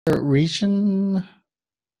region.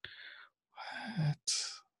 What?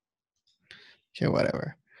 Okay,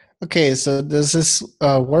 whatever. Okay, so does this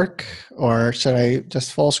work, or should I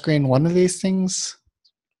just full screen one of these things?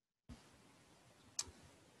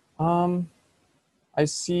 I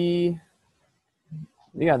see.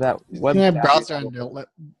 Yeah, that web browser on the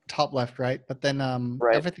top left, right? But then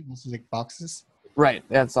right. Everything else is like boxes. Right.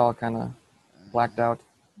 That's all kind of blacked out.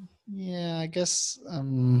 Yeah, I guess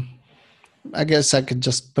I could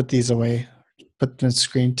just put these away. Put them on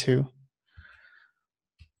screen too.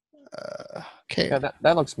 Okay. Yeah,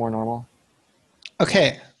 that looks more normal.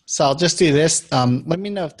 Okay, so I'll just do this. Let me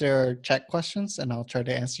know if there are chat questions, and I'll try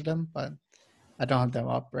to answer them. But I don't have them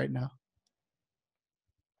up right now.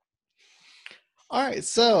 All right,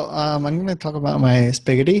 so I'm going to talk about my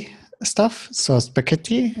spaghetti stuff. So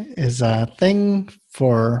spaghetti is a thing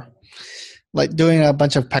for like doing a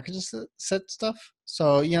bunch of packages set stuff.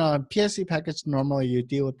 So, you know, a PSC package, normally you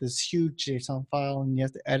deal with this huge JSON file and you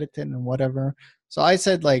have to edit it and whatever. So I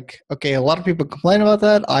said like, okay, a lot of people complain about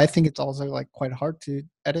that. I think it's also like quite hard to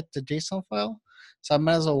edit the JSON file. So I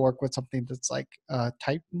might as well work with something that's like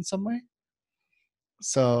typed in some way.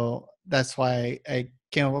 So that's why I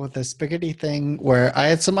came up with the spaghetti thing, where I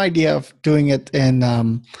had some idea of doing it in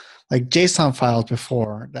like JSON files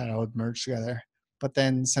before that I would merge together. But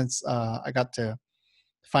then since I got to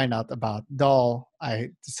find out about Dhall, I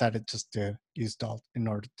decided just to use Dhall in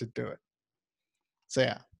order to do it. So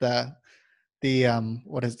yeah, the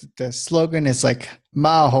slogan is like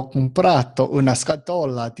 "Ma ho comprato una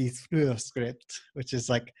scatola di PureScript," which is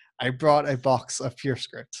like I brought a box of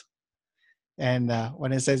PureScript. And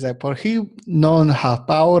when it says that por hi non ha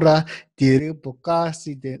paura di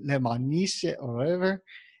ribucarsi le maniche or whatever,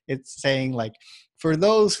 it's saying like for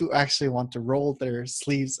those who actually want to roll their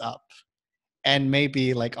sleeves up and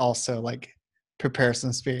maybe like also like prepare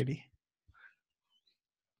some spaghetti.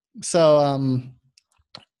 So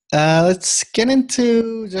let's get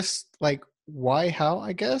into just like why, how,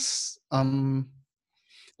 I guess.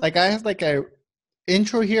 Like I have like a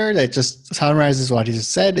intro here that just summarizes what he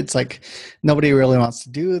just said. It's like nobody really wants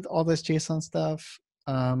to do all this JSON stuff.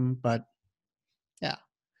 But yeah.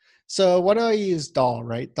 So what do I use Dhall,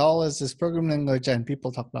 right? Dhall is this programming language and people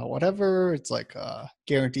talk about whatever. It's like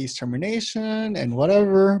guarantees termination and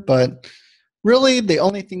whatever. But really the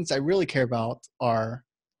only things I really care about are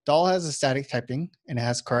Dhall has a static typing and it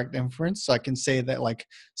has correct inference. So I can say that like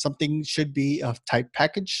something should be of type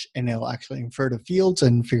package and it'll actually infer the fields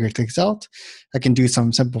and figure things out. I can do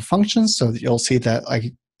some simple functions. So you'll see that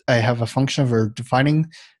I have a function for defining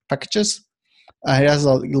packages. It has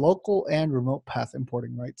a local and remote path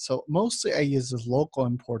importing, right? So mostly I use this local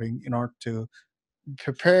importing in order to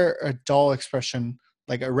prepare a Dhall expression,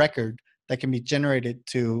 like a record that can be generated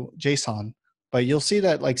to JSON. But you'll see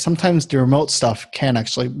that like sometimes the remote stuff can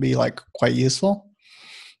actually be like quite useful.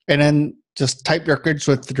 And then just type records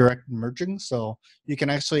with the direct merging. So you can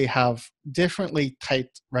actually have differently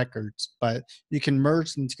typed records, but you can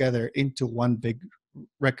merge them together into one big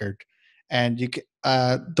record. And you can,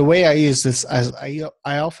 the way I use this, as I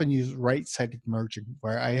often use right-sided merging,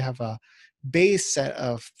 where I have a base set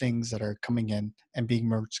of things that are coming in and being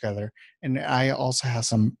merged together. And I also have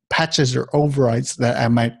some patches or overrides that I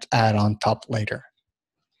might add on top later.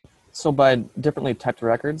 So by differently typed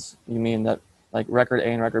records, you mean that like record A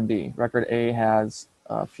and record B. Record A has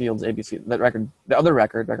fields A, B, C. The other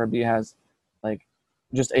record, record B, has like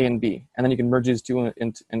just A and B. And then you can merge these two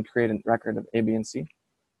and create a record of A, B, and C?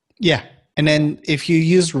 Yeah. And then if you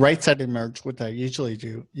use right-sided merge, what I usually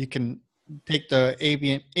do, you can take the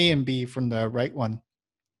A and B from the right one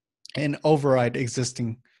and override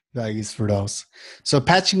existing values for those. So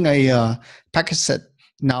patching a package set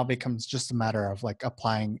now becomes just a matter of like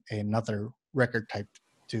applying another record type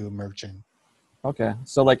to merge in. Okay.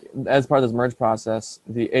 So like as part of this merge process,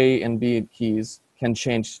 the A and B keys can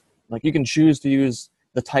change. Like you can choose to use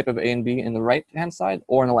the type of A and B in the right-hand side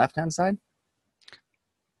or in the left-hand side?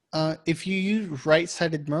 If you use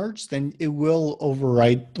right-sided merge, then it will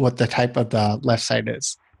override what the type of the left side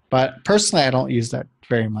is. But personally, I don't use that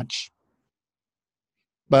very much.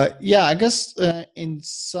 But yeah, I guess in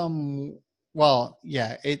some, well,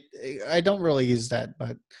 yeah, I don't really use that.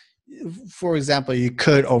 But for example, you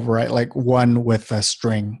could overwrite like one with a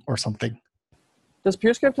string or something. Does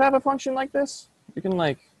PureScript have a function like this? You can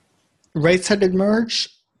like right-sided merge.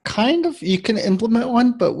 Kind of, you can implement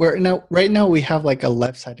one, but right now we have like a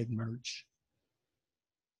left-sided merge.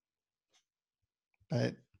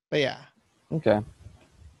 But yeah. Okay.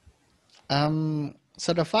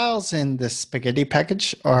 So the files in this spaghetti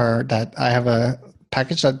package are that I have a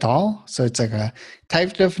package.dhall, so it's like a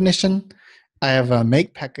type definition. I have a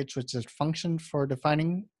make package, which is a function for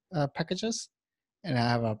defining packages, and I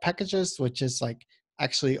have packages, which is like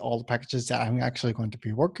actually all the packages that I'm actually going to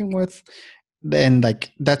be working with. Then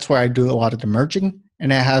like that's where I do a lot of the merging,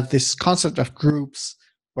 and I have this concept of groups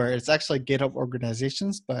where it's actually GitHub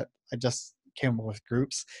organizations, but I just came up with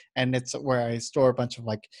groups, and it's where I store a bunch of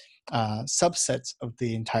like subsets of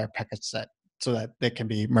the entire package set so that they can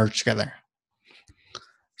be merged together.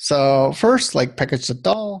 So first, like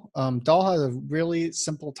Package.dhall, Dhall has a really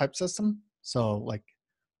simple type system. So like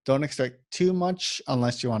don't expect too much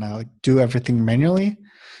unless you want to like do everything manually.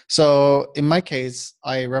 So in my case,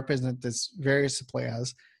 I represent this very simply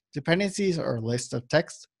as dependencies or a list of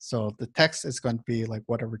text. So the text is going to be like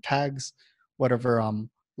whatever tags, whatever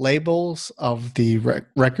labels of the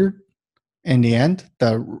record in the end,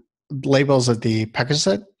 the labels of the package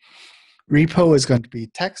set. Repo is going to be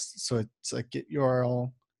text, so it's a git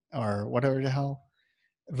URL or whatever the hell.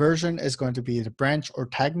 Version is going to be the branch or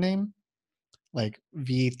tag name, like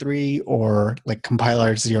v3 or like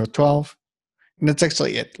compiler 012. And that's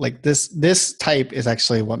actually it. Like this type is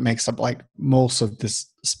actually what makes up like most of this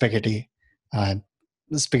spaghetti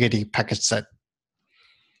package set.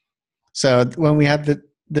 So when we have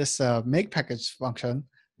this make package function,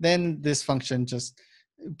 then this function just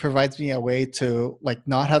provides me a way to like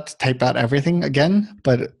not have to type out everything again,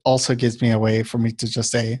 but it also gives me a way for me to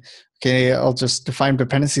just say, okay, I'll just define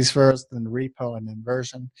dependencies first, then repo, and then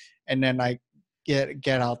version, and then I get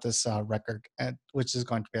out this record, which is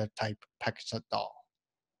going to be a type package.dhall.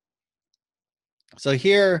 So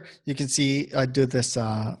here you can see I do this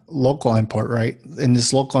local import, right? And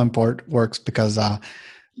this local import works because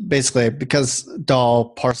basically because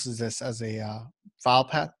Dhall parses this as a file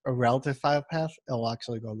path, a relative file path, it'll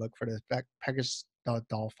actually go look for this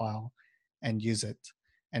package.dhall file and use it.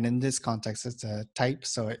 And in this context, it's a type,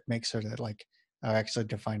 so it makes sure that like I actually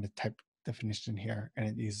define the type definition here, and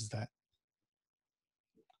it uses that.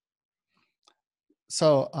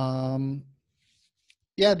 So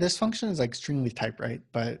yeah, this function is like extremely type, right?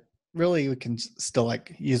 But really we can still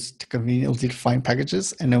like use it to conveniently define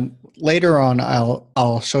packages. And then later on,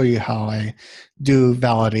 I'll show you how I do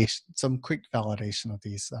validation, some quick validation of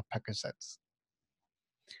these package sets.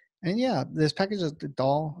 And yeah, this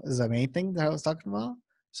package.dhall is the main thing that I was talking about.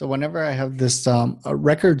 So whenever I have this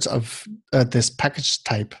records of this package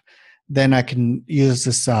type, then I can use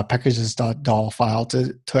this packages.dhall file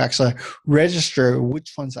to actually register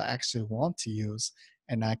which ones I actually want to use,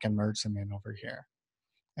 and I can merge them in over here.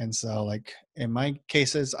 And so like in my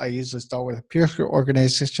cases, I usually start with a PureScript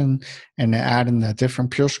organization and add in the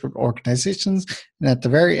different PureScript organizations. And at the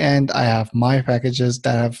very end, I have my packages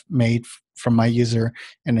that I've made from my user,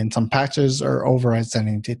 and then some patches or overrides that I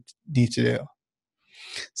need to do.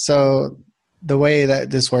 So the way that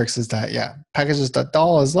this works is that, yeah,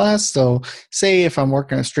 packages.dhall is last. So say if I'm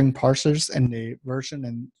working on string parsers and the version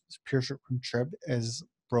in PureScript contrib is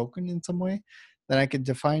broken in some way, then I can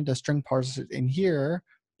define the string parser in here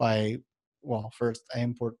by, well, first I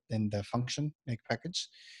import in the function make package,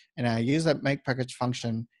 and I use that make package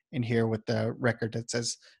function in here with the record that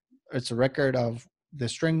says it's a record of the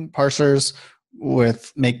string parsers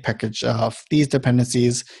with make package of these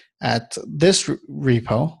dependencies at this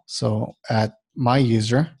repo, so at my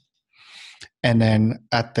user, and then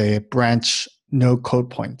at the branch no code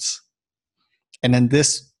points. And then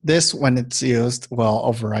this when it's used will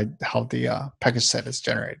override how the package set is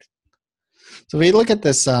generated. So if we look at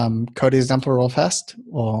this code example real fast,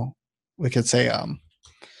 well, we could say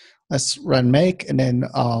let's run make, and then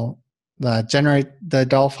I'll generate the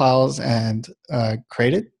Dhall files and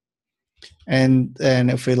create it. And then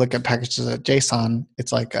if we look at packages.json,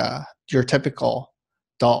 it's like your typical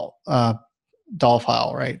Dhall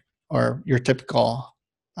file, right? Or your typical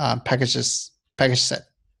package set.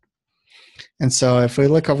 And so if we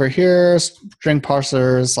look over here, string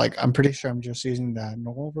parsers, like I'm pretty sure I'm just using the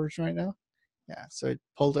normal version right now. Yeah, so it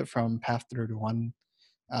pulled it from path 31,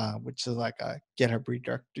 which is like a GitHub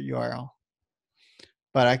redirected URL.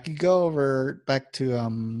 But I could go over back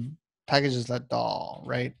to packages.dhall,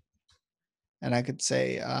 right? And I could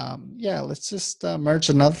say, yeah, let's just merge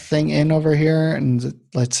another thing in over here. And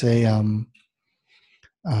let's say, yeah,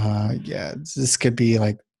 this could be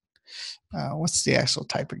like, what's the actual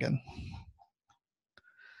type again?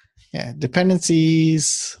 Yeah,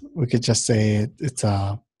 dependencies, we could just say it's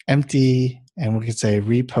empty, and we could say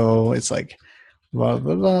repo, it's like blah,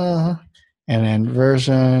 blah, blah. And then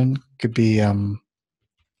version could be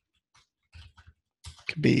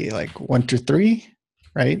like 1, 2, 3,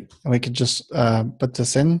 right? And we could just put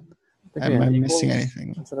this in. Am I missing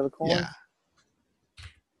anything? Instead of a colon? Yeah.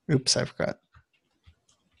 Oops, I forgot.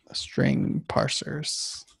 String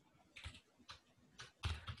parsers.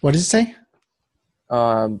 What did it say?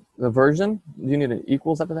 The version, do you need an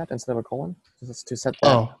equals after that instead of a colon? Just to set that.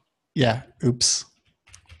 Oh, yeah. Oops.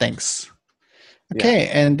 Thanks. Yeah. Okay,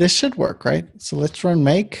 and this should work, right? So let's run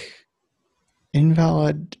make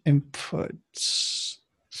invalid inputs.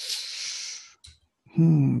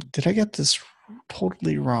 Did I get this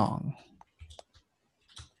totally wrong?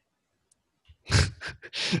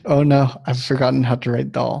 Oh no, I've forgotten how to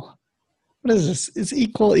write Dhall. What is this? It's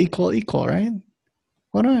equal, equal, equal, right?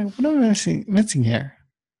 What am I missing here?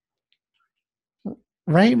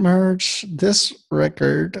 Right merge this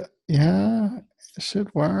record. Yeah, it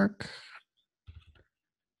should work.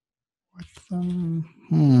 I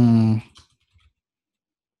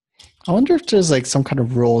wonder if there's like some kind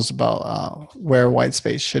of rules about where white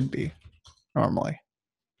space should be normally.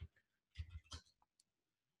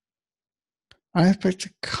 I expect a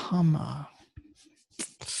comma.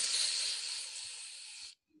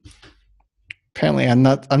 Apparently, I'm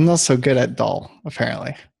not so good at Dhall.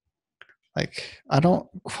 Apparently, like I don't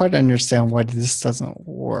quite understand why this doesn't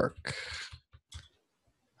work.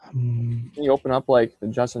 Can you open up like the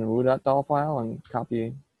justinwu.dhall file and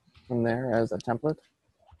copy from there as a template?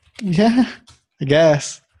 Yeah, I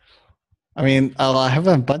guess. I mean, I have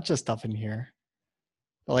a bunch of stuff in here.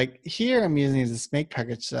 But like here, I'm using this make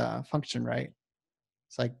package function, right?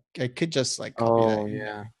 So I could just like copy that. Oh,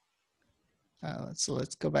 yeah. So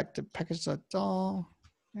let's go back to package.dhall.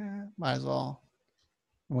 Yeah, might as well.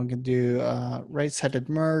 We can do right-sided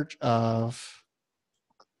merge of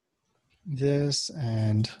this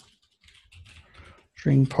and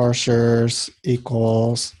string parsers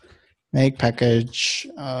equals make package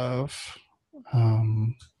of.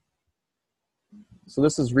 So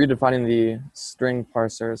this is redefining the string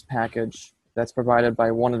parsers package that's provided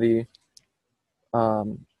by one of the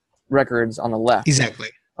records on the left. Exactly.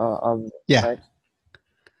 Yeah. Right?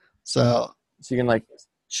 So you can like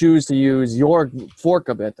choose to use your fork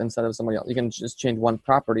of it instead of somebody else. You can just change one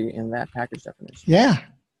property in that package definition. Yeah.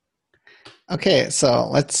 Okay, so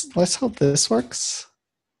let's hope this works.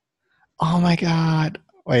 Oh my god.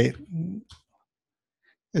 Wait.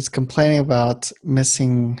 It's complaining about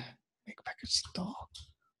missing make package Dhall.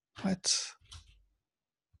 What?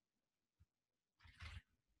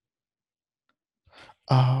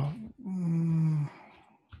 Oh.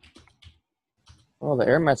 Well, the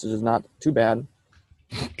error message is not too bad.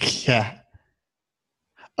 Yeah.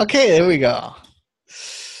 Okay, there we go.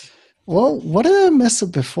 Well, what did I mess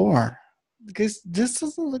up before? Because this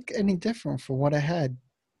doesn't look any different from what I had.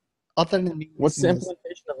 Other than me What's the missing this.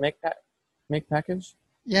 implementation of make package?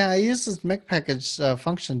 Yeah, I used this make package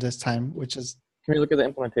function this time, which is Can we look at the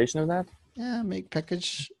implementation of that? yeah, make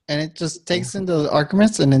package, and it just takes in the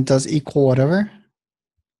arguments and it does equal whatever.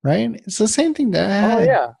 Right? It's the same thing that I had. Oh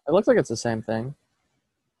yeah, it looks like it's the same thing.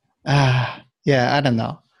 Yeah, I don't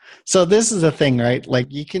know. So this is the thing, right? Like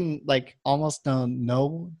you can like almost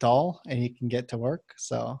know Dhall and you can get to work.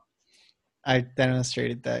 So I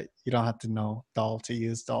demonstrated that you don't have to know Dhall to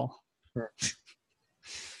use Dhall. Sure.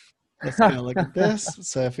 Let's go look at this.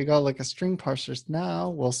 So if we go look at string parsers now,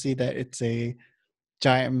 we'll see that it's a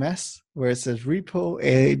giant mess where it says repo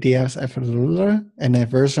ADF and a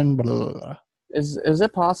version blah, blah, blah. Is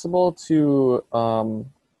it possible to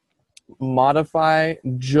modify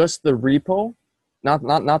just the repo, not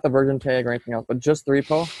the version tag or anything else, but just the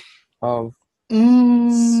repo of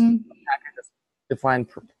packages defined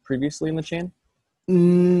previously in the chain?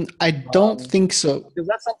 I don't think so. Because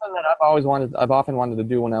that's something that I've often wanted to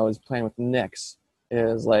do when I was playing with Nix.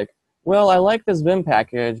 Is like, well, I like this Vim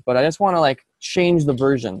package, but I just want to like change the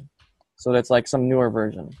version so that's like some newer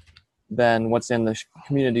version than what's in the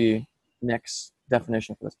community Nix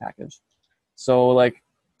definition for this package. So like,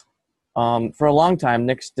 for a long time,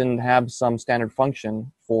 Nix didn't have some standard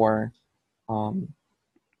function for updating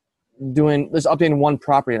one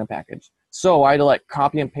property in a package. So I had to like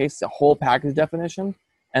copy and paste the whole package definition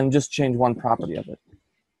and just change one property of it.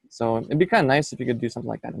 So it'd be kind of nice if you could do something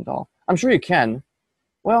like that in Dhall. I'm sure you can.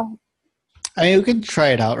 Well, I mean, we can try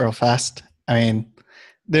it out real fast. I mean,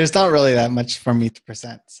 there's not really that much for me to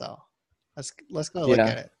present, so let's go look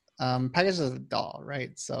at it. Package is a Dhall,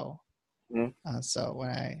 right? So, so when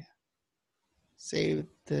I save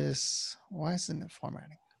this, why isn't it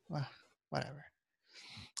formatting? Well, whatever.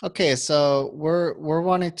 Okay, so we're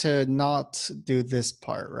wanting to not do this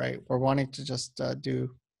part, right? We're wanting to just do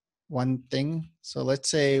one thing. So let's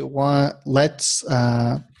say let's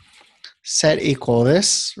set equal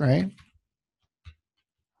this, right?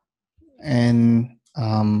 And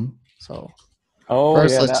so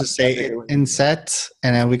first let's just say in set,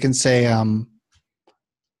 and then we can say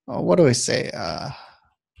what do we say?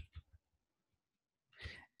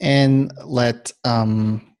 And let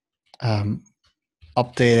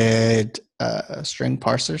updated string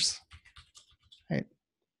parsers. Right,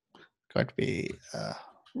 going to be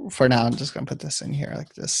for now. I'm just going to put this in here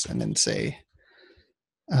like this, and then say,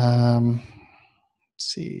 let's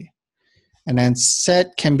see, and then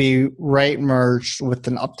set can be right merged with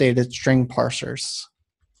an updated string parsers,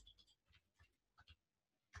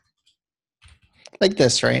 like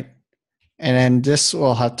this, right? And then this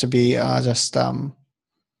will have to be just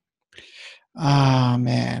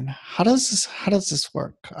man, how does this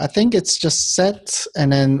work? I think it's just set,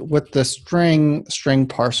 and then with the string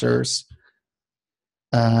parsers,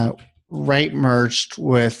 right merged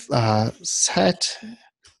with set,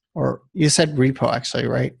 or you said repo actually,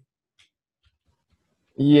 right?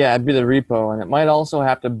 Yeah, it'd be the repo, and it might also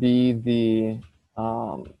have to be the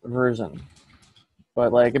version.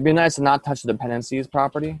 But like, it'd be nice to not touch the dependencies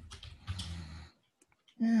property.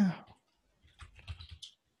 Yeah.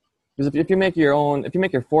 Because if you make your own, if you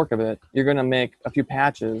make your fork of it, you're gonna make a few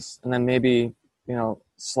patches, and then maybe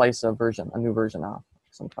slice a new version off,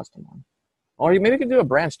 some custom one, or maybe you could do a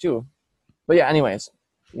branch too. But yeah, anyways,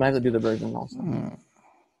 you might have to do the version also.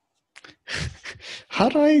 How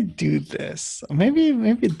do I do this? Maybe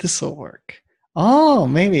this will work. Oh,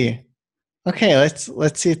 maybe. Okay, let's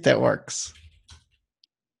see if that works.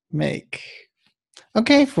 Make.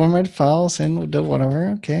 Okay, format files and we'll do whatever.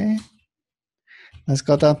 Okay. Let's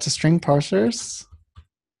go down to string parsers.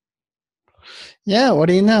 Yeah, what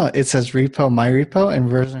do you know? It says repo, my repo, and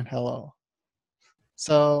version hello.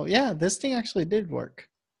 So yeah, this thing actually did work.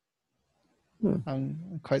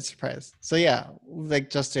 I'm quite surprised. So yeah, like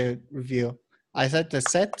just to review, I set the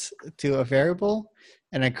set to a variable,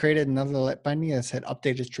 and I created another let binding that said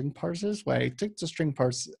updated string parsers, where I took the string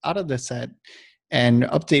parse out of the set and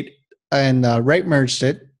right merged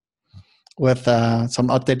it with some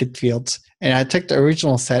updated fields. And I took the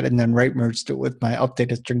original set and then right merged it with my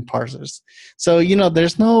updated string parsers. So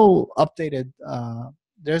there's no updated,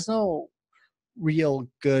 there's no real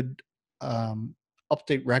good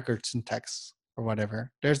update record syntax or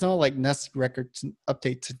whatever. There's no like nested record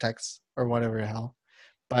update syntax or whatever the hell.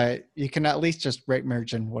 But you can at least just right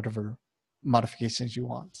merge in whatever modifications you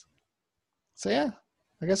want. So yeah,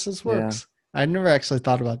 I guess this works. Yeah. I never actually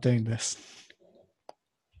thought about doing this.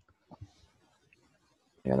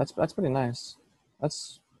 Yeah, that's pretty nice.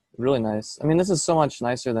 That's really nice. I mean, this is so much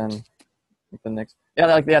nicer than the Nix.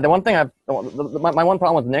 Yeah, the one thing my one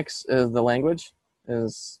problem with Nix is the language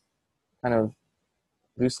is kind of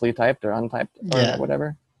loosely typed or untyped or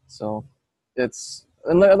whatever. So it's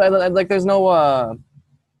like there's no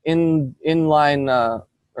inline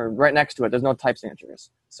or right next to it. There's no type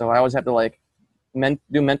signatures. So I always have to like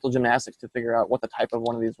do mental gymnastics to figure out what the type of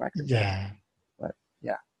one of these records. Yeah. But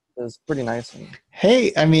yeah, it's pretty nice.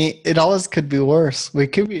 Hey, I mean, it always could be worse. We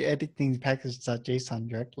could be editing package.json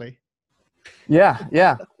directly. Yeah.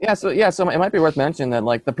 So it might be worth mentioning that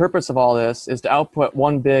like the purpose of all this is to output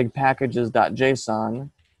one big packages.json,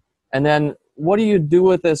 and then what do you do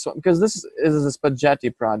with this? Because this is a Spaghetti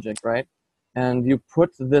project, right? And you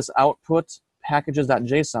put this output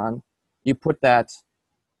packages.json, you put that,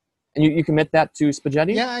 and you commit that to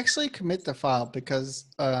Spaghetti. Yeah, I actually commit the file because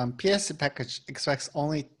psc-package expects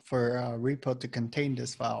only for repo to contain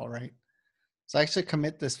this file, right? So I actually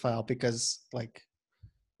commit this file because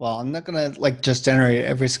I'm not gonna just generate it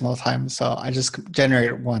every single time. So I just generate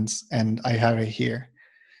it once and I have it here.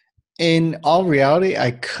 In all reality,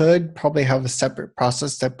 I could probably have a separate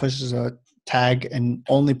process that pushes a tag and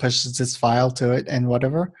only pushes this file to it and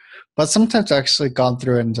whatever. But sometimes I've actually gone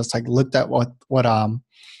through and just looked at what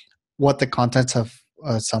the contents of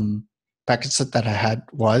some package set that I had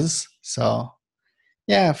was. So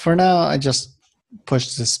yeah, for now I just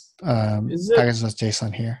push this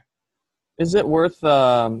package.json here. Is it worth,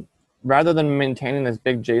 rather than maintaining this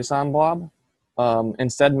big JSON blob,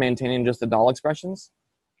 instead maintaining just the Dhall expressions?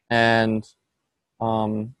 And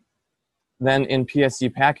then in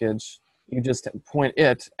PSC package, you just point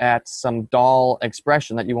it at some Dhall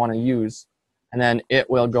expression that you want to use, and then it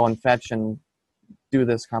will go and fetch and do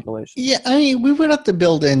this compilation. Yeah, I mean, we would have to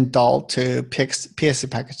build in Dhall to PSC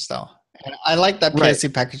package though. And I like that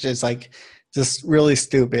PSC package is just really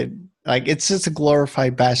stupid. It's just a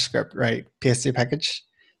glorified bash script, right? PSC package.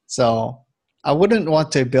 So I wouldn't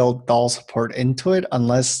want to build Dhall support into it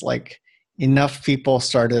unless enough people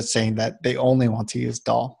started saying that they only want to use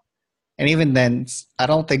Dhall. And even then, I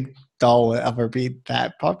don't think Dhall will ever be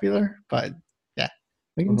that popular, but yeah,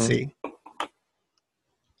 we can see.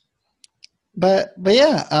 But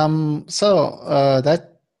yeah, so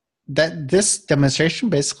that this demonstration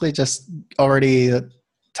basically just already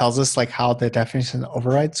tells us how the definition of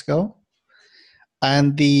overrides go.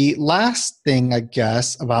 And the last thing, I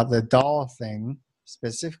guess, about the Dhall thing,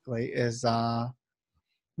 specifically is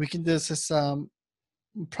we can do this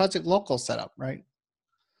project local setup, right?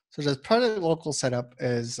 So the project local setup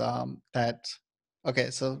is that, okay,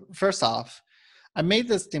 so first off, I made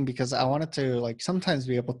this thing because I wanted to like sometimes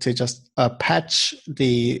be able to just patch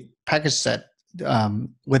the package set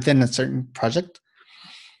within a certain project.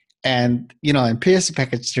 And, you know, in PSC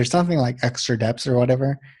package, there's something like extra depths or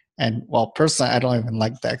whatever. And well, personally, I don't even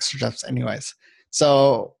like the extra depths anyways.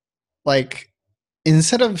 So like,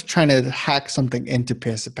 instead of trying to hack something into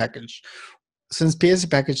PSC package, since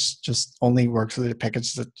PSC package just only works with the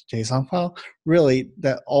package.json file, really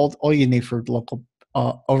that all you need for local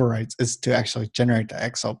overrides is to actually generate the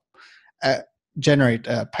XO, generate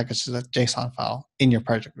a package.json file in your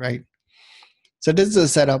project, right? So this is a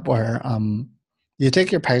setup where you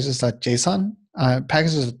take your packages.json,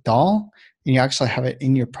 packages.dhall, and you actually have it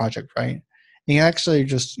in your project, right? And you actually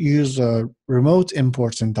just use remote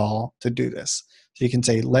imports in Dhall to do this. So you can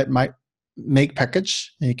say let my make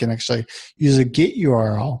package, and you can actually use a git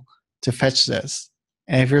URL to fetch this.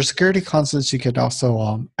 And if you're security constants, you could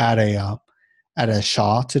also add a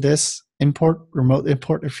SHA to this import, remote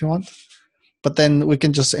import if you want. But then we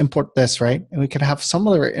can just import this, right? And we can have some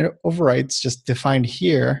other overrides just defined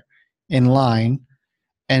here in line.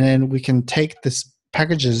 And then we can take this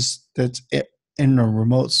packages that's in a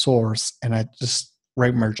remote source and I just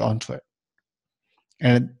right merge onto it.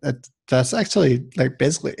 And that's actually like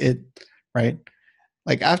basically it, right?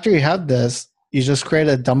 Like after you have this, you just create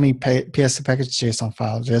a dummy PSC package JSON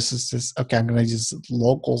file. Just as this, okay, I'm going to use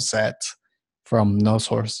local set from no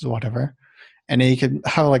source, whatever. And then you can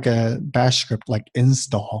have like a bash script like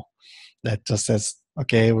install that just says,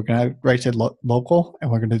 okay, we're going to write it local and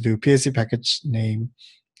we're going to do PSC package name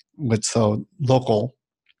with so local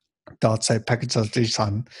dot set package.json.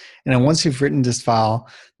 And then once you've written this file,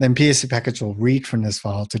 then PSC package will read from this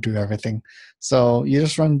file to do everything. So you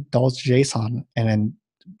just run Dhall.json and then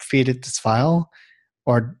feed it this file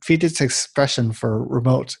or feed its expression for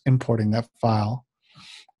remote importing that file.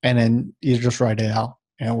 And then you just write it out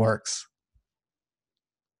and it works.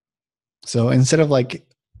 So instead of like,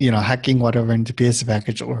 you know, hacking whatever into PSC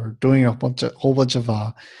package or doing a whole bunch of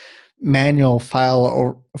manual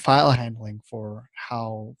file handling for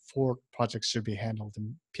how fork projects should be handled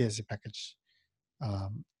in PSC package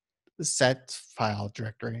set file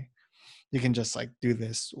directory, you can just like do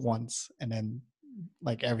this once and then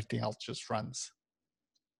like everything else just runs.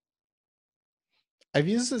 I've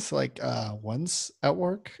used this like once at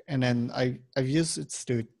work, and then I've used it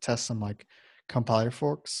to test some like compiler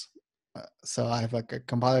forks. So I have like a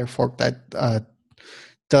compiler fork that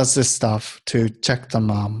does this stuff to check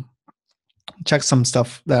them check some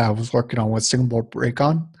stuff that I was working on with single board break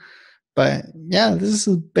on. But yeah, this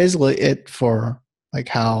is basically it for like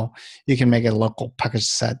how you can make a local package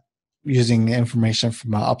set using information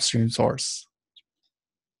from an upstream source.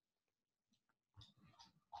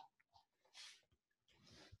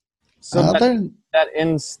 So that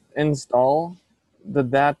install,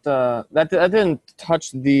 that didn't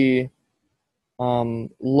touch the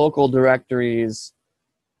local directories,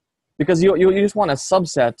 because you just want a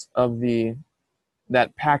subset of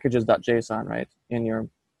that packages.json, right, in your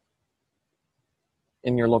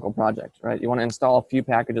local project, right? You want to install a few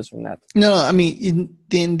packages from that. No, I mean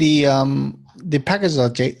in the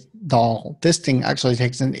package.dhall, this thing actually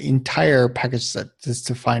takes an entire package set just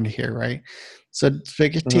to find here, right? So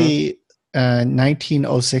Spaghetti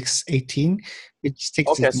 190618, it just takes.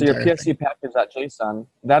 Okay, so your psc-package.json,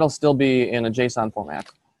 that'll still be in a JSON format.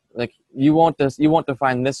 Like you won't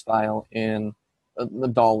define this file in the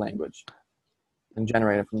Dhall language and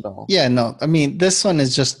generate it from Dhall. Yeah, no, I mean this one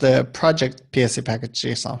is just the project PSC package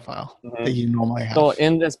JSON file that you normally have. So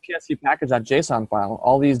in this psc-package.json file,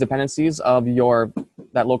 all these dependencies of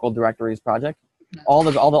that local directories project, all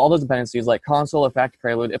those dependencies like console, effect,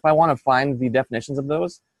 prelude, if I want to find the definitions of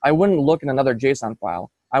those, I wouldn't look in another JSON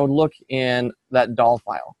file. I would look in that Dhall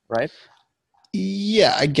file, right?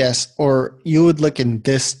 Yeah, I guess. Or you would look in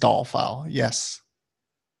this Dhall file, yes.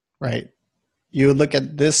 Right. You would look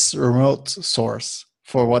at this remote source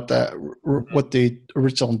for what the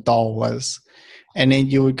original Dhall was. And then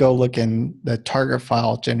you would go look in the target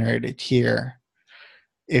file generated here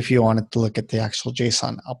if you wanted to look at the actual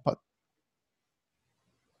JSON output.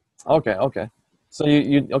 Okay. So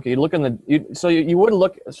you look in you would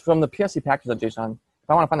look from the PSC package.json. If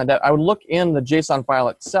I want to find that, I would look in the JSON file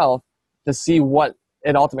itself to see what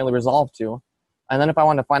it ultimately resolved to. And then if I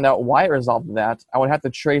wanted to find out why it resolved to that, I would have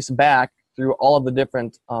to trace back through all of the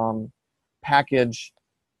different package,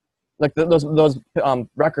 like those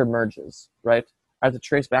record merges, right? I have to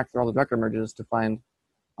trace back through all the record merges to find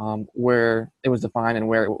where it was defined and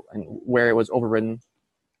where it was overridden.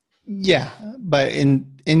 Yeah, but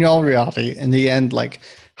in all reality, in the end, like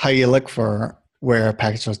how you look for where a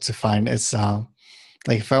package was defined is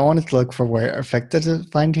like if I wanted to look for where effective is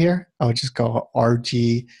defined here, I would just go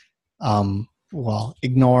RG, well,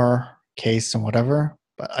 ignore case and whatever.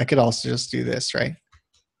 But I could also just do this, right?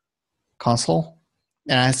 Console,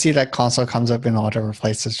 and I see that console comes up in whatever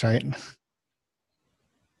places, right?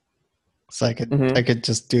 So I could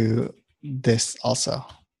just do this also.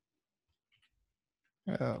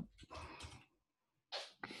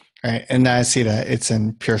 Right, and I see that it's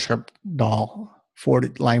in PureScript-Dhall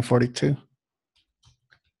line 42.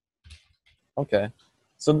 Okay,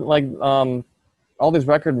 so like all these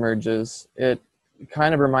record merges, it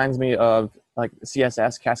kind of reminds me of like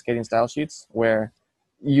CSS cascading style sheets, where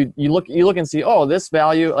you look and see, oh, this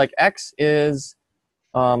value like X is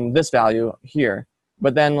this value here,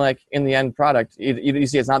 but then like in the end product, you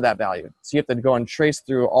see it's not that value, so you have to go and trace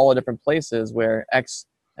through all the different places where X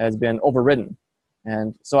has been overridden.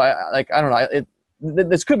 And so I don't know.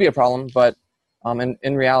 This could be a problem, but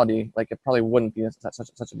in reality, like it probably wouldn't be such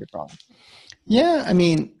a big problem. Yeah, I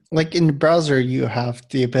mean, like in the browser, you have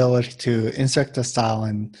the ability to inspect the style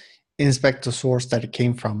and inspect the source that it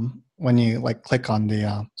came from when you like click on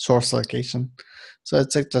the source location. So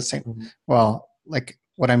it's like the same. Mm-hmm. Well, like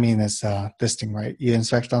what I mean is this thing, right? You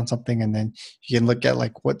inspect on something and then you can look at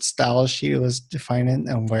like what style sheet it was defined in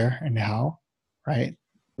and where and how, right?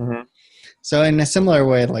 Mm-hmm. So in a similar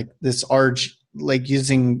way, like this arg, like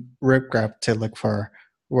using ripgraph to look for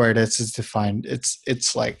where this is defined,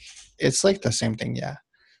 it's like the same thing, yeah.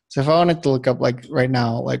 So if I wanted to look up like right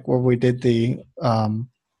now, like where we did the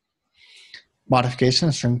modification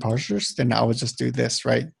of string parsers, then I would just do this,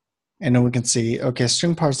 right? And then we can see, okay,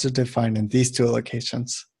 string parser defined in these two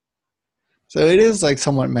locations. So it is like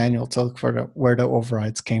somewhat manual to look for where the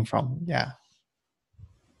overrides came from, yeah.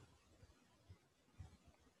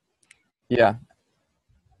 Yeah,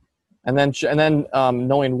 and then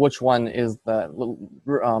knowing which one is the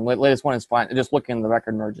latest one is fine. Just look in the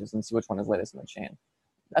record merges and see which one is latest in the chain.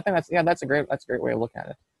 I think that's a great way of looking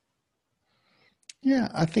at it. Yeah,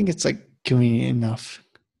 I think it's like convenient enough.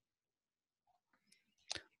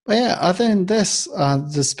 But yeah, other than this,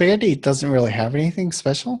 the spaghetti doesn't really have anything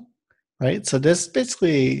special, right? So this is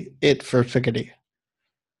basically it for spaghetti.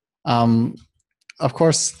 Of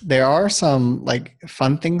course, there are some like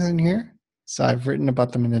fun things in here. So I've written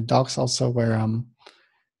about them in the docs also, where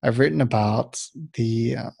I've written about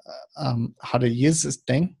the how to use this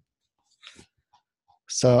thing.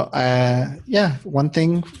 So yeah, one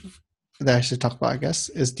thing that I should talk about, I guess,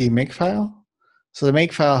 is the makefile. So the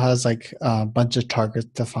makefile has like a bunch of targets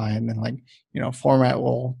defined, and like format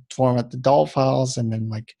will format the Dhall files, and then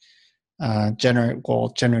like generate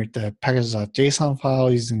the package.json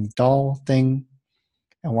file using the Dhall thing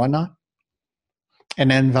and whatnot. And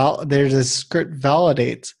then there's a script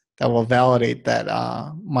validate that will validate that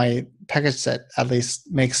my package set at least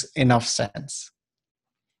makes enough sense.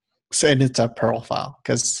 So and it's a Perl file,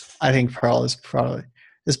 because I think Perl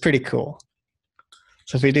is pretty cool.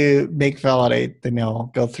 So if we do make validate, then it'll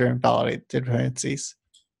go through and validate the dependencies.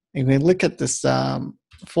 And we look at this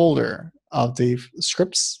folder of the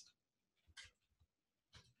scripts,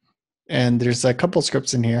 and there's a couple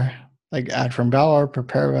scripts in here, like add from Valor,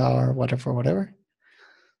 prepare Valor, whatever.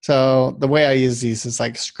 So the way I use these is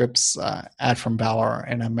like scripts add from Valor,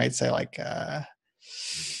 and I might say like,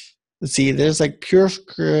 let's see, there's like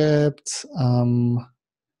PureScript.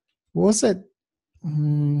 What was it?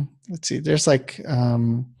 Let's see, there's like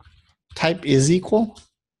type is equal,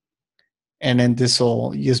 and then this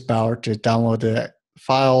will use Valor to download the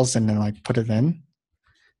files and then like put it in,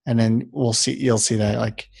 and then you'll see that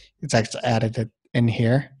like it's actually added it in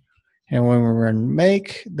here. And when we run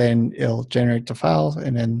make, then it'll generate the file,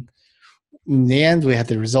 and then in the end we have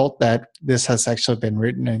the result that this has actually been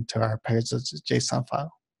written into our package.json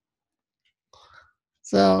file.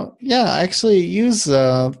 So yeah, I actually use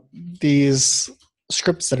these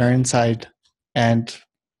scripts that are inside, and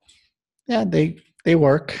yeah, they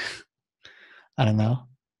work. I don't know.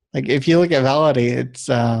 Like if you look at validate, it's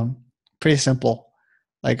pretty simple.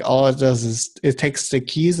 Like all it does is it takes the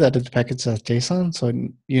keys out of the package.json, so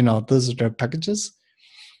those are the packages,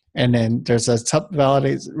 and then there's a sub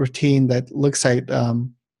validate routine that looks at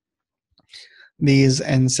these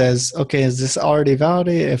and says, okay, is this already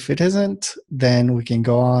validated? If it isn't, then we can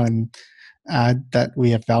go on and add that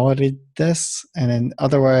we have validated this, and then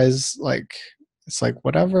otherwise, like it's like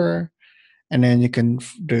whatever, and then you can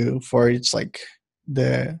do for each like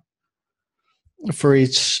the for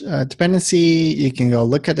each dependency, you can go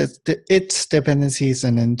look at its dependencies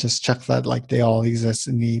and then just check that like they all exist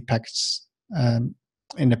in the package,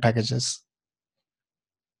 in the packages.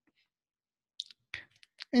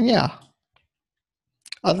 And yeah,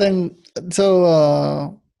 other than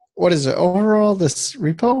what is it? Overall, this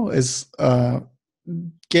repo is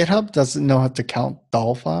GitHub doesn't know how to count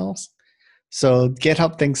Dhall files. So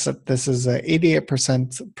GitHub thinks that this is a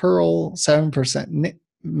 88% Perl, 7%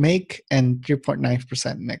 make, and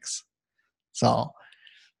 3.9% mix. So,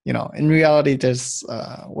 in reality, there's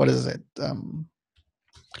what is it?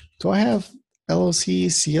 Do I have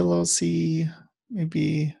LOC, CLOC?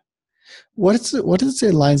 Maybe what is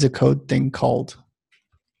the lines of code thing called?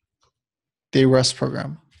 The Rust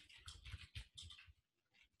program.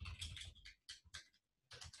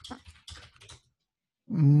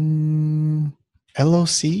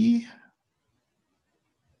 LOC.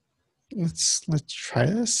 Let's try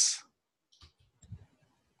this.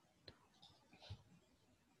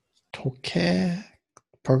 Toke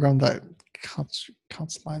program that counts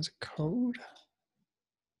lines of code.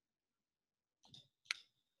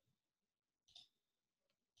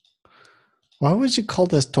 Why would you call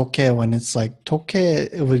this toke when it's like toke?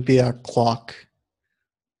 It would be a clock.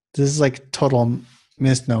 This is like total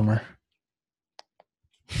misnomer.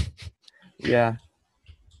 Yeah,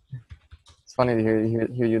 it's funny to hear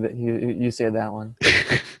you say that one.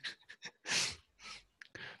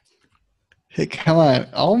 Hey, come on!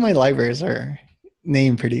 All my libraries are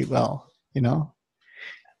named pretty well,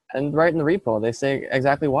 And right in the repo, they say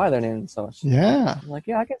exactly why they're named such. Yeah. I'm like,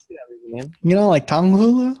 yeah, I can see that reason name. Like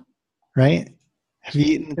tanghulu, right? Have you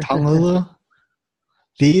eaten tanghulu?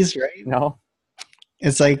 These, right? No.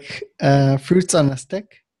 It's like fruits on a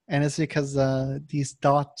stick, and it's because these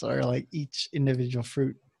dots are like each individual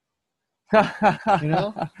fruit. So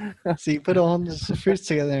you put all the fruits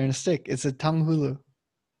together in a stick. It's a tanghulu.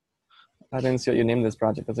 I didn't see what you named this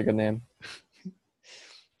project. That's a good name.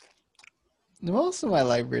 Most of my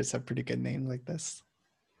libraries have pretty good names like this.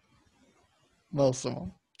 Most of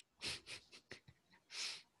them.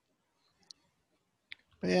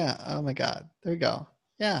 But yeah, oh my god. There we go.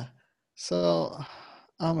 Yeah. So,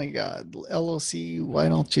 oh my god. LOC, why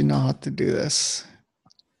don't you know how to do this?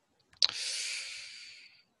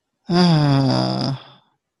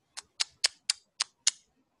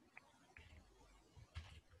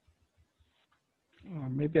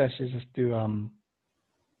 Maybe I should just do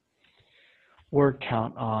word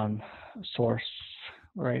count on source,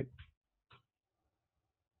 right?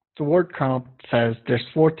 The word count says there's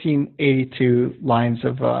 1482 lines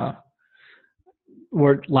of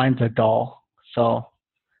Dhall. So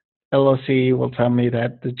LOC will tell me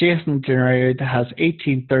that the JSON generated has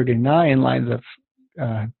 1839 lines of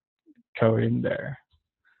code in there.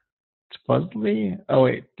 Supposedly, oh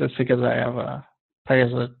wait, that's because I have a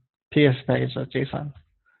psc-package.json.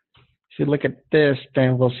 If you look at this,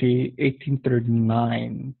 then we'll see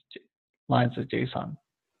 1839 lines of JSON.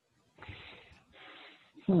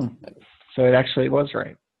 So it actually was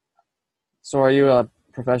right. So are you a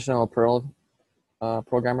professional Perl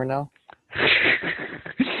programmer now?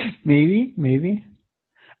 Maybe.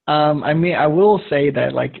 I mean, I will say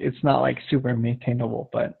that like it's not like super maintainable,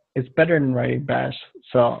 but it's better than writing Bash.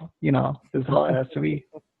 So this is all it has to be.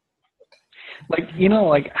 Like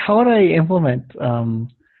like how would I implement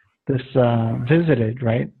this visited,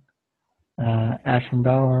 right? Action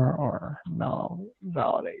dollar or no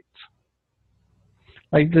validate.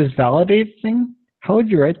 Like this validate thing, how would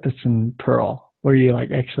you write this in Perl? Where you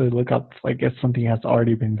like actually look up like if something has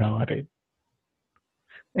already been validated.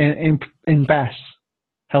 And in Bash,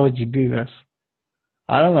 how would you do this?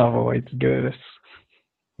 I don't know of a way to do this.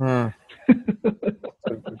 That's a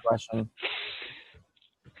good question.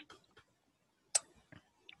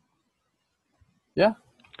 Yeah.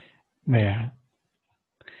 Yeah.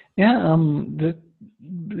 But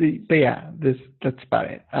yeah, that's about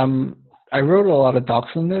it. I wrote a lot of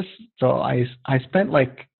docs on this, so I spent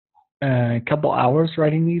like a couple hours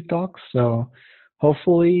writing these docs. So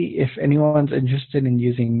hopefully, if anyone's interested in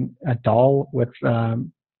using a Dhall with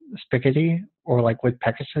Spaghetti or like with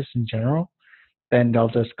packages in general, then they'll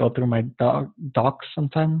just go through my docs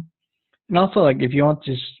sometime. And also, like if you want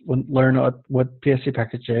to just learn what PSC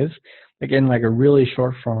package is, like in like a really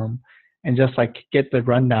short form, and just like get the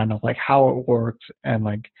rundown of like how it works and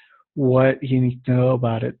like what you need to know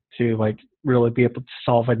about it to like really be able to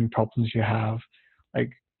solve any problems you have.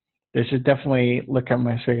 Like they should definitely look at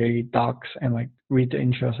my Spaghetti docs and like read the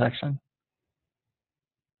intro section.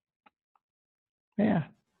 Yeah.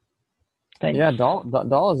 Thanks. Yeah,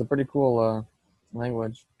 Dhall is a pretty cool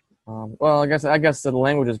language. Well, I guess the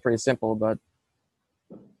language is pretty simple, but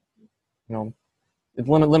the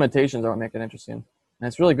limitations are what make it interesting, and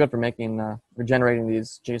it's really good for making for generating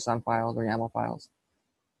these JSON files or YAML files.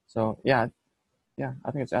 So yeah,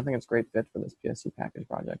 I think it's a great fit for this PSC package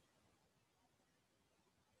project.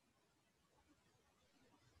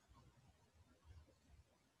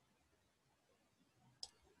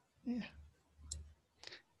 Yeah.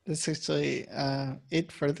 That's actually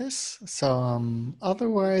it for this. So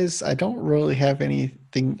otherwise, I don't really have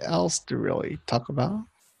anything else to really talk about.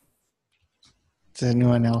 Does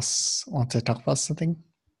anyone else want to talk about something?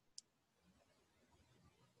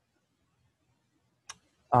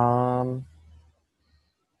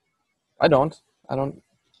 I don't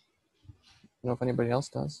know if anybody else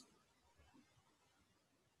does.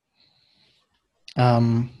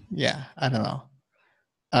 Yeah, I don't know.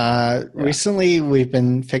 Yeah. Recently, we've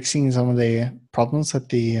been fixing some of the problems with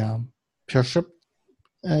the PureScript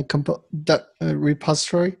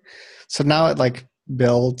repository. So now it like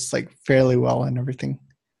builds like fairly well and everything.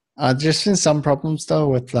 There's been some problems though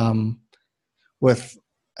with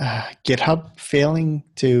GitHub failing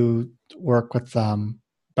to work with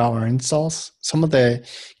Bower installs. Some of the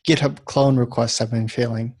GitHub clone requests have been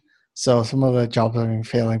failing. So some of the jobs have been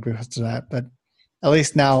failing because of that. But at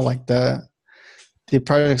least now, like the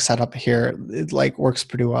project setup here, it like works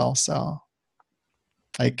pretty well. So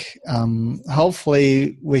like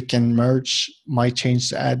hopefully we can merge my change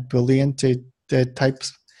to add Boolean to the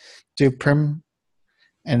types to Prim.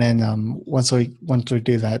 And then once we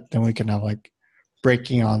do that, then we can have like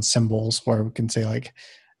breaking on symbols where we can say like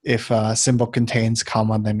if a symbol contains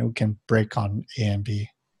comma, then we can break on A and B.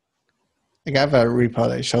 Like I have a repo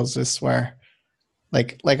that shows this where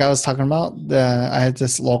like I was talking about, I had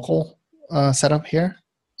this local setup here.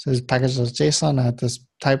 So this package.json, I had this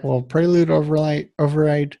typo prelude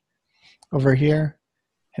override over here.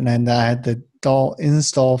 And then I had the Dhall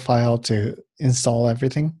install file to install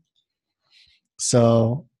everything.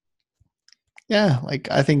 So yeah, like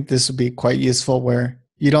I think this would be quite useful where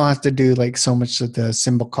you don't have to do like so much of the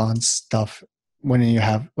symbol cons stuff when you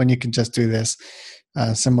can just do this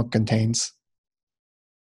symbol contains.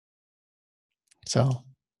 So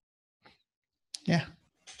yeah.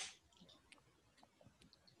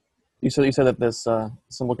 You said that this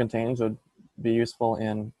symbol contains would be useful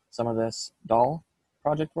in some of this Dhall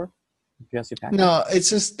project work, PSC package. No, it's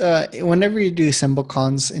just whenever you do symbol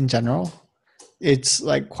cons in general, it's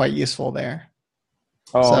like quite useful there.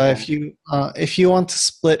 Oh, So okay. if you want to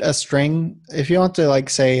split a string, if you want to like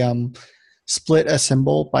say split a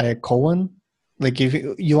symbol by a colon, like if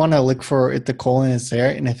you want to look for if the colon is there,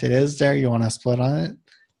 and if it is there, you want to split on it.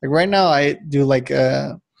 Like right now, I do like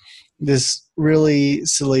this really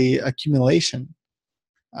silly accumulation.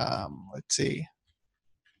 Let's see,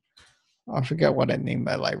 I forget what I named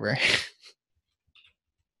my library.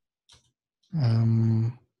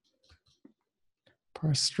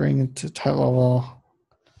 Parse string into type level.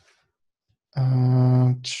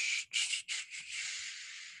 I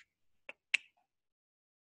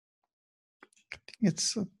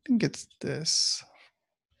think it's this.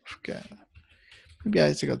 I forget. Maybe I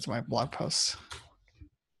have to go to my blog post.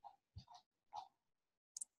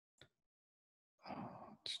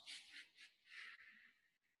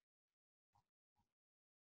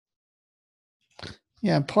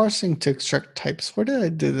 Yeah, parsing to extract types. Where did I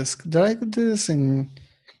do this? Did I do this in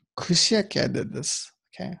Kusiak? I did this.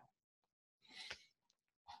 Okay.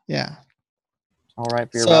 Yeah. All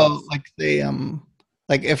right, for your So routes. like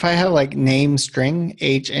like if I have like name string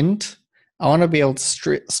age int, I want to be able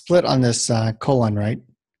to split on this colon, right?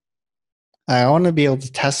 I want to be able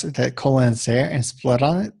to test that colon is there and split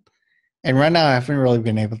on it. And right now I haven't really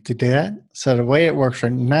been able to do that. So the way it works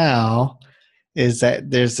right now is that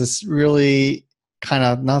there's this really kind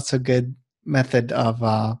of not so good method of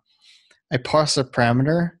I parse a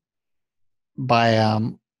parameter by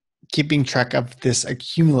keeping track of this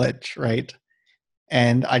accumulate, right?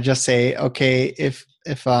 And I just say, okay, if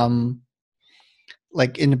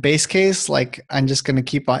like in the base case, like I'm just going to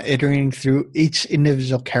keep on iterating through each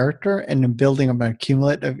individual character and then building up an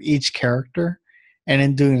accumulate of each character and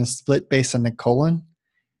then doing a split based on the colon.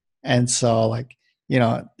 And so like,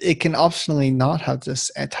 it can optionally not have this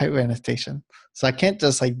type annotation. So I can't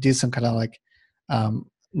just like do some kind of like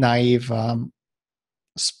naive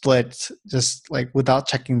split just like without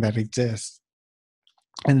checking that it exists.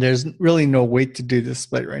 And there's really no way to do this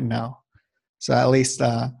split right now. So at least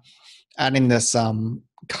adding this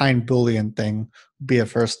kind Boolean thing would be a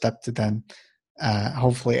first step to then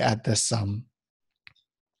hopefully add this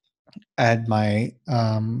add my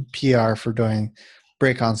PR for doing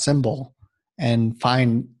break on symbol and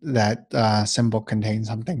find that symbol contains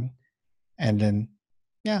something, and then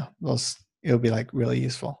it'll be like really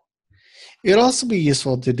useful. It'd also be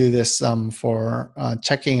useful to do this for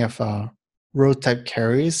checking if row type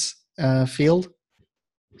carries field.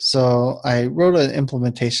 So I wrote an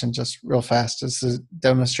implementation just real fast just to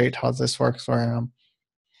demonstrate how this works. Where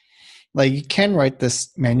like you can write this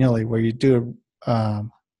manually, where you do. Oh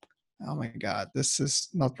my God, this is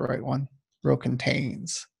not the right one. Row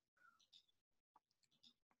contains.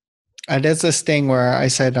 There's this thing where I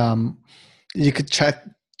said you could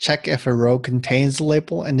check if a row contains a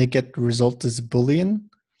label, and they get the result as Boolean.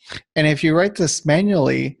 And if you write this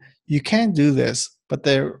manually, you can do this, but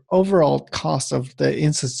the overall cost of the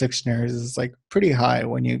instance dictionaries is like pretty high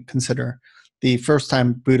when you consider the first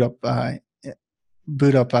time boot up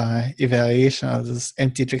evaluation of these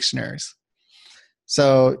empty dictionaries.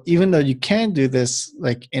 So even though you can do this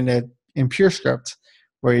like in PureScript,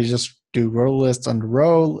 where you just do row list on the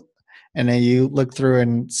row, and then you look through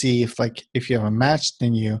and see if you have a match,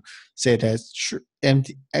 then you say that it's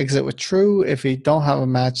empty exit with true. If you don't have a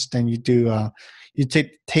match, then you do you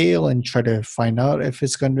take the tail and try to find out if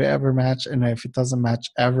it's going to ever match, and if it doesn't match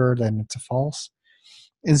ever, then it's a false.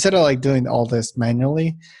 Instead of like doing all this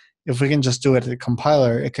manually, if we can just do it at the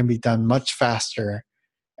compiler, it can be done much faster,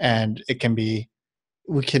 and we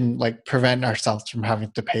can like prevent ourselves from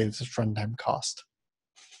having to pay this runtime cost.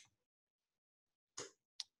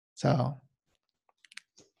 So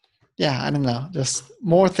yeah, I don't know, just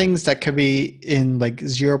more things that could be in like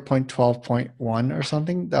 0.12.1 or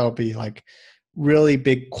something. That'll be like really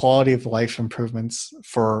big quality of life improvements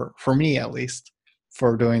for me, at least,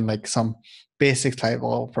 for doing like some basic type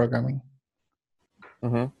level programming.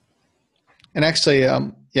 Mm-hmm. And actually,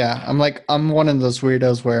 I'm one of those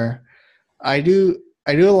weirdos where I do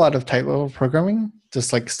a lot of type level programming,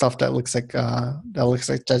 just like stuff that looks like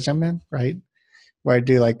Judgment, right? Where I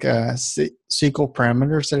do like SQL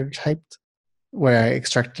parameters that are typed, where I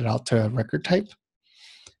extract it out to a record type.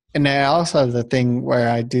 And then I also have the thing where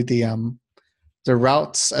I do the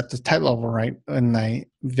routes at the type level, right, in my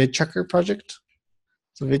VidTracker project.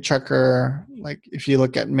 So VidTracker, like if you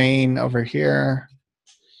look at main over here,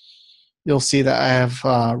 you'll see that I have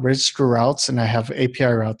register routes, and I have API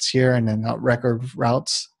routes here, and then record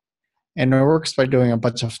routes. And it works by doing a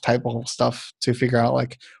bunch of type level stuff to figure out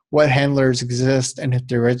like what handlers exist, and if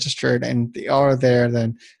they're registered, and if they are there,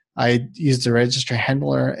 then I use the register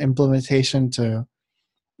handler implementation to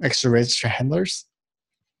extra register handlers.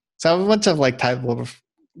 So I have a bunch of like type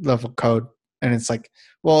level code, and it's like,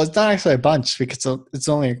 well, it's not actually a bunch because it's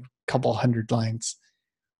only a couple hundred lines.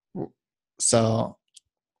 So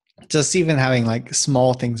just even having like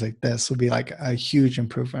small things like this would be like a huge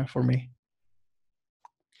improvement for me.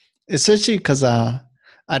 Especially because I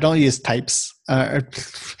don't use types. I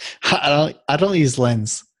don't use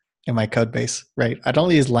lens in my code base, right? I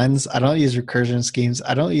don't use lens. I don't use recursion schemes.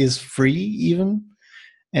 I don't use free even,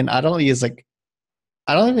 and I don't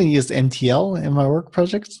even use MTL in my work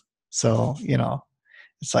projects. So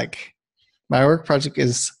it's like my work project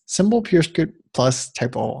is simple PureScript plus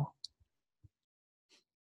typo.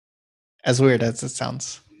 As weird as it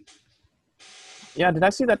sounds. Yeah, did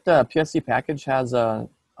I see that PSC package has a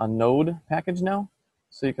Node package now?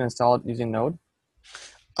 So you can install it using Node?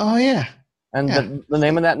 Oh, yeah. And Yeah. the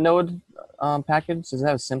name of that Node package, does it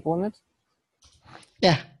have simple in it?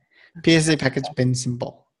 Yeah. PSC package bin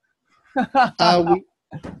symbol.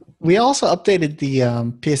 We also updated the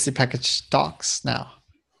PSC package docs now.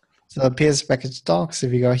 So PSC package docs,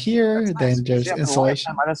 if you go here, That's then nice. there's Yeah,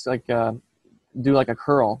 installation. I just like do like a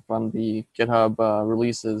curl from the GitHub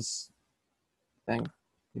releases thing.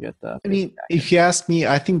 You get the. I mean, if you ask me,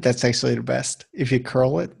 I think that's actually the best. If you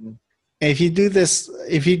curl it, if you do this,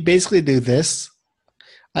 if you basically do this,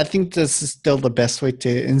 I think this is still the best way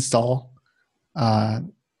to install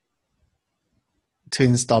PSC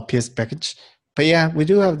package. But yeah, we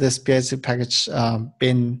do have this PSC package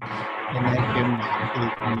bin in npm that you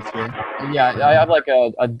can use here. Yeah, I have like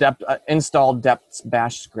a depth install depth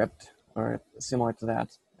bash script or similar to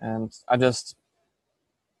that, and I just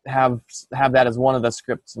have that as one of the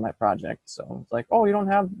scripts in my project. So it's like, oh, you don't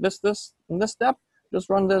have this, and this step? Just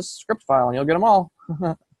run this script file and you'll get them all.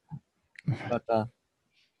 But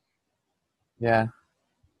yeah.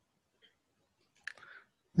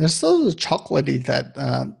 There's still the chocolatey that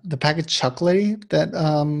the package chocolatey that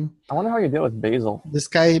I wonder how you deal with Bazel. this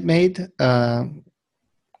guy made.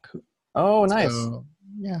 Oh, nice. So,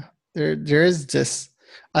 yeah, there is this.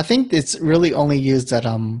 I think it's really only used at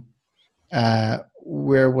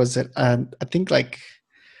where was it? I think like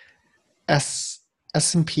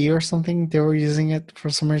S&P or something. They were using it for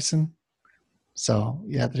some reason. So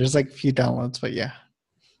yeah, there's like a few downloads, but yeah,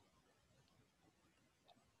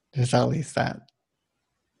 there's at least that.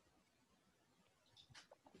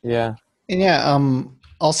 Yeah. And yeah,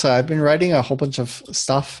 also I've been writing a whole bunch of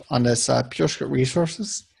stuff on this PureScript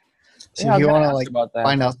resources. So Yeah, I if was you gonna want to ask like about that.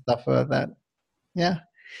 find out stuff about that, yeah,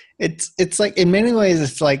 it's like in many ways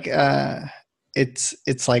it's like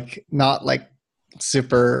it's like not like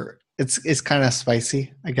super. It's kind of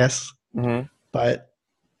spicy, I guess. Mm-hmm. But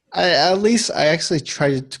at least I actually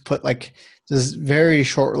tried to put like just very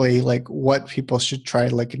shortly like what people should try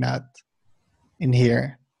looking at in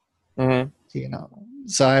here. Mm-hmm. You know,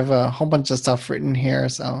 so I have a whole bunch of stuff written here.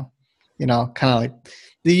 So kind of like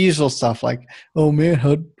the usual stuff like, oh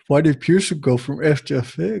man, why did Pearson go from F to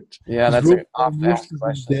FX? Yeah, Is that's rope an often worse asked than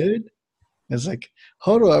question. dead? It's like,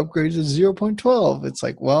 how do I upgrade to 0.12? It's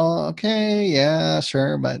like, well, okay, yeah,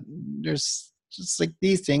 sure, but there's just like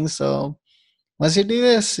these things. So once you do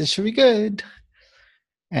this, it should be good.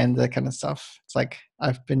 And that kind of stuff. It's like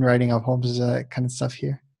I've been writing up whole bunch of that kind of stuff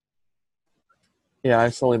here. Yeah,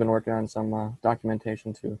 I've slowly been working on some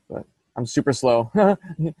documentation too, but I'm super slow.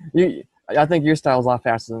 I think your style is a lot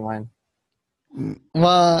faster than mine.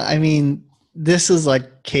 Well, I mean, this is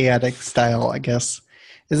like chaotic style, I guess.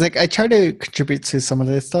 It's like I try to contribute to some of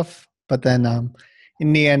this stuff, but then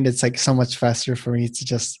in the end, it's like so much faster for me to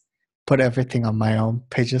just put everything on my own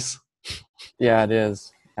pages. Yeah, it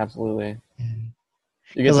is absolutely.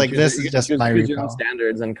 You get Because to like choose this is just my choose your own repo.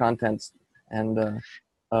 standards and contents and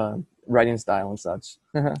writing style and such.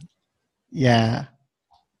 Yeah,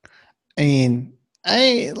 I mean,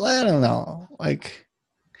 I don't know, like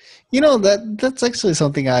that's actually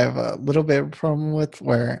something I have a little bit of problem with,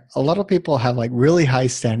 where a lot of people have like really high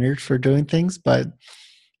standards for doing things, but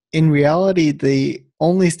in reality, the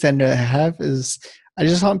only standard I have is I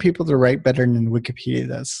just want people to write better than Wikipedia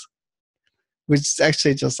does, which is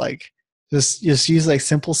actually just like just use like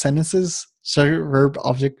simple sentences. Subject verb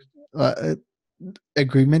object uh,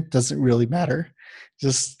 agreement doesn't really matter.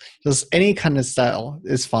 Just any kind of style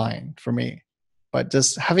is fine for me, but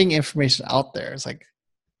just having information out there is like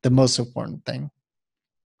the most important thing.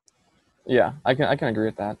 Yeah, I can agree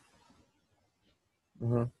with that.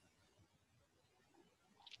 Hmm.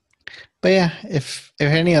 But yeah, if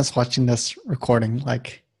anyone's watching this recording,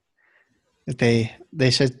 like if they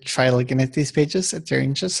should try looking at these pages if they're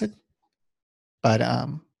interested. But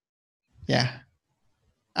yeah,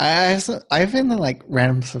 I have been like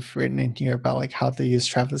random stuff written in here about like how to use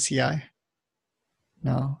Travis CI,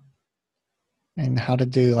 no, and how to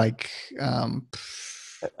do like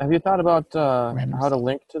Have you thought about random how to stuff.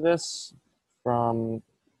 link to this from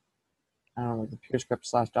I don't know the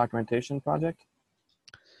PureScript/documentation project?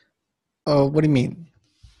 Oh, what do you mean?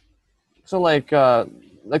 So like the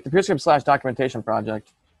PureScript/documentation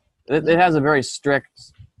project, it has a very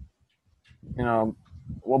strict you know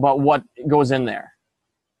about what goes in there.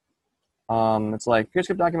 It's like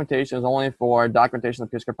PureScript documentation is only for documentation of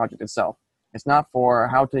the PureScript project itself. It's not for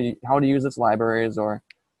how to use its libraries or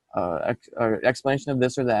explanation of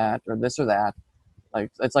this or that or this or that.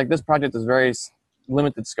 Like it's like this project is very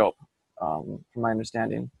limited scope, from my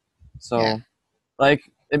understanding. Yeah, So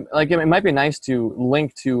it might be nice to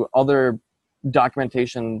link to other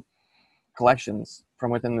documentation collections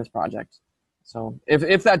from within this project. So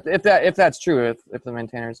if that's true, if the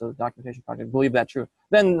maintainers of the documentation project believe that true,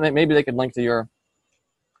 then maybe they could link to your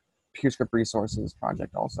PureScript resources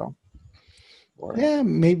project also. Or yeah,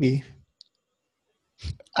 maybe.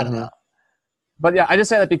 I don't mhm. know. But yeah, I just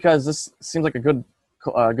say that because this seems like a good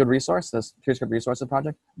resource, this PureScript resources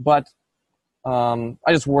project. But I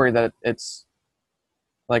just worry that it's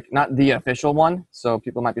like not the official one, so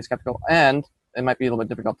people might be skeptical, and it might be a little bit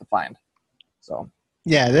difficult to find. So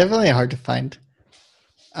Yeah, definitely hard to find.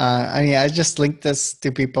 I mean, I just linked this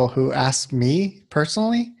to people who ask me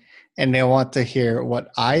personally, and they want to hear what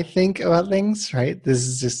I think about things. Right?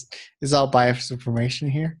 This is all biased information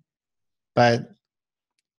here, but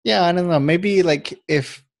yeah, I don't know. Maybe like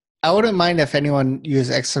if I wouldn't mind if anyone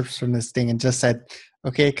used excerpts from this thing and just said,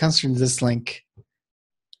 okay, it comes from this link,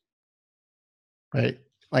 right?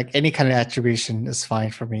 Like any kind of attribution is fine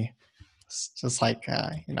for me. It's just like,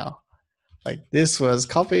 like this was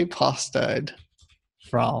copy pasted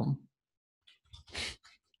from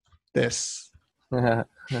this. oh,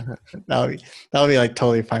 That would be like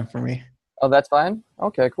totally fine for me. that's fine.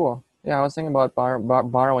 Okay, cool. Yeah, I was thinking about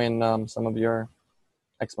borrowing some of your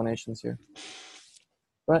explanations here.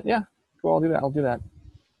 But yeah, cool. I'll do that. I'll do that.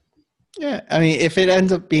 Yeah, I mean, if it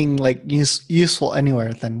ends up being like useful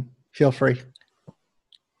anywhere, then feel free.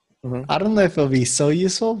 Hmm. I don't know if it'll be so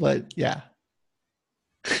useful, but yeah,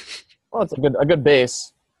 Well, it's a good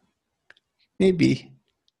base. maybe.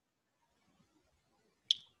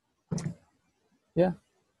 Yeah.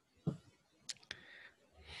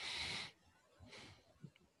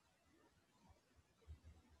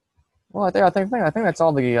 Well, I think that's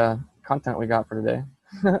all the content we got for today.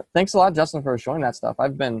 Thanks a lot, Justin, for showing that stuff.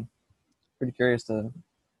 I've been pretty curious to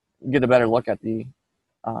get a better look at the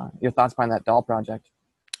your thoughts behind that doll project.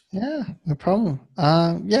 Yeah, no problem.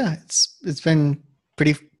 Yeah, it's been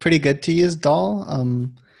pretty good to use Dhall.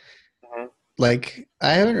 Mhm. Like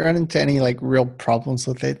I haven't run into any like real problems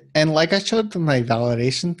with it. And like I showed them my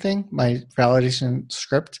validation thing, my validation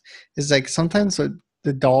script is like sometimes with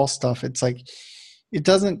the Dhall stuff, it's like it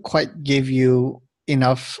doesn't quite give you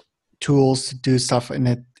enough tools to do stuff in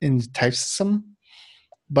the type system,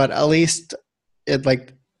 but at least it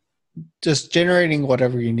like just generating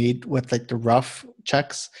whatever you need with like the rough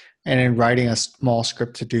checks and then writing a small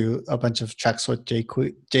script to do a bunch of checks with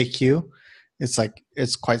JQ. It's like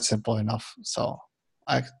it's quite simple enough. So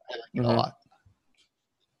I like it a Mhm. lot.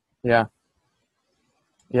 Yeah.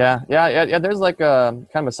 Yeah. There's like a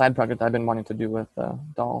kind of a side project I've been wanting to do with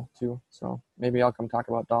Doll too. So maybe I'll come talk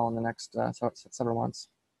about Doll in the next several months.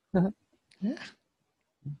 Yeah.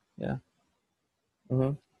 Yeah.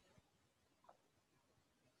 Hmm.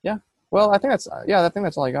 Yeah. Well, I think that's I think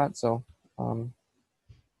that's all I got. So um,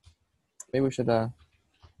 maybe we should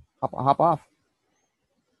hop off.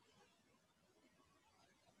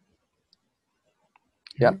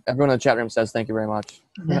 Yep. Everyone in the chat room says thank you very much.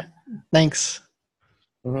 Yeah. Thanks.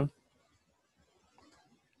 Hmm. All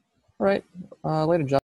right. Later, John.